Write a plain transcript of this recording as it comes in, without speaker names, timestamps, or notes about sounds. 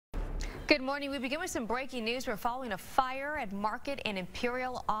Good morning. We begin with some breaking news. We're following a fire at Market and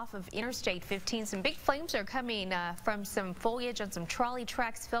Imperial off of Interstate 15. Some big flames are coming from some foliage on some trolley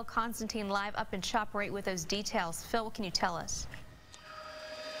tracks. Phil Konstantin live up in Shop Rate with those details. Phil, what can you tell us?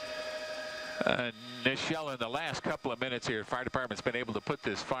 Nichelle, in the last couple of minutes here, fire department's been able to put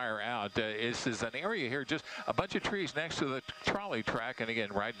this fire out. This is an area here, just a bunch of trees next to the trolley track, and again,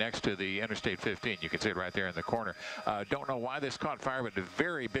 right next to the Interstate 15. You can see it right there in the corner. Don't know why this caught fire, but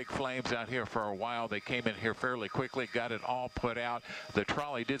very big flames out here for a while. They came in here fairly quickly, got it all put out. The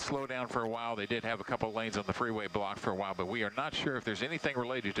trolley did slow down for a while. They did have a couple of lanes on the freeway blocked for a while, but we are not sure if there's anything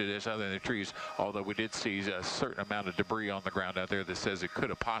related to this other than the trees, although we did see a certain amount of debris on the ground out there that says it could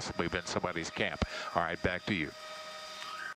have possibly been somebody's camp. All right, back to you.